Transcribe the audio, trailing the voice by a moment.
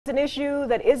It's an issue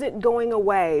that isn't going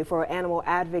away for animal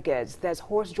advocates. That's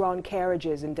horse-drawn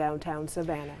carriages in downtown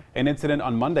Savannah. An incident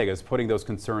on Monday is putting those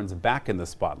concerns back in the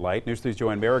spotlight. News 3's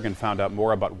Joanne Merrigan found out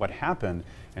more about what happened,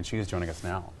 and she is joining us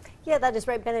now. Yeah, that is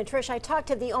right, Ben and Trish. I talked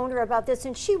to the owner about this,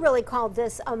 and she really called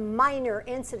this a minor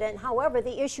incident. However,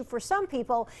 the issue for some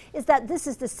people is that this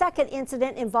is the second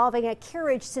incident involving a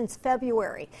carriage since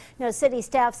February. Now, city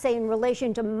staff say in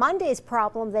relation to Monday's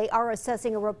problem, they are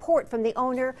assessing a report from the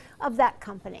owner of that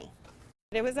company.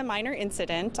 It was a minor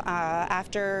incident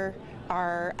after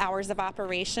our hours of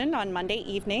operation on Monday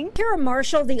evening. Kara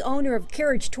Marshall, the owner of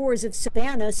Carriage Tours of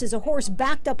Savannah, says a horse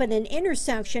backed up at an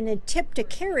intersection and tipped a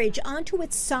carriage onto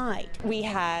its side. We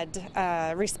had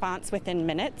a response within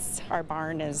minutes. Our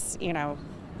barn is,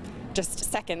 just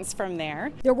seconds from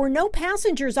there. There were no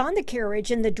passengers on the carriage,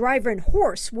 and the driver and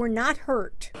horse were not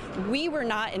hurt. We were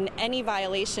not in any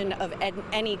violation of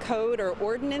any code or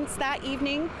ordinance that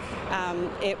evening.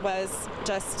 It was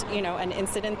just, an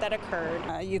incident that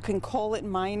occurred. You can call it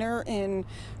minor in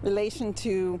relation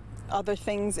to other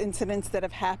things, incidents that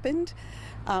have happened,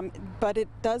 but it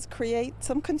does create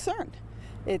some concern.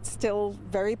 It's still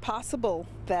very possible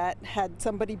that had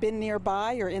somebody been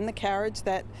nearby or in the carriage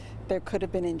that there could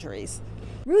have been injuries.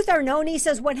 Ruth Arnone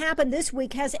says what happened this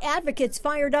week has advocates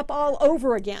fired up all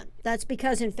over again. That's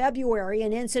because in February,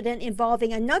 an incident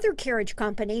involving another carriage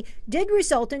company did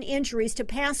result in injuries to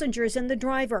passengers and the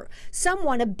driver. Some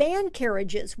want to ban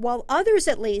carriages, while others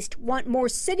at least want more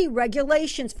city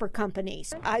regulations for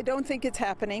companies. I don't think it's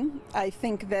happening. I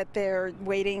think that they're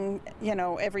waiting,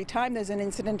 every time there's an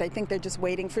incident, I think they're just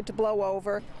waiting for it to blow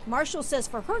over. Marshall says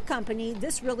for her company,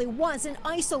 this really was an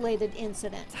isolated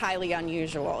incident. It's highly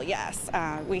unusual, yes.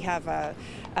 We have a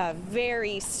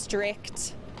very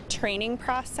strict training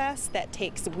process that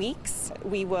takes weeks.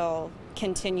 We will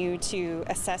continue to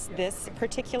assess this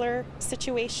particular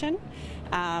situation.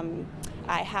 I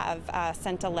have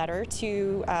sent a letter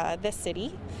to the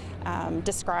city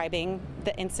describing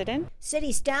the incident.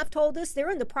 City staff told us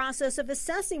they're in the process of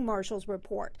assessing Marshall's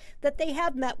report, that they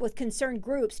have met with concerned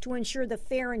groups to ensure the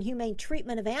fair and humane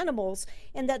treatment of animals,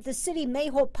 and that the city may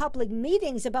hold public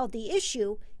meetings about the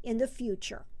issue in the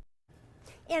future.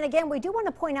 And again, we do want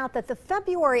to point out that the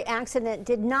February accident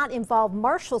did not involve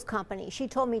Marshall's company. She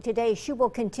told me today she will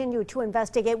continue to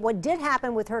investigate what did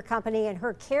happen with her company and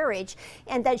her carriage,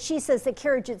 and that she says the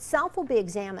carriage itself will be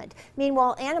examined.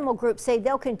 Meanwhile, animal groups say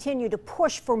they'll continue to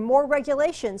push for more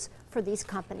regulations for these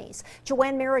companies.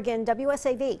 Joanne Merrigan,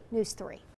 WSAV News 3.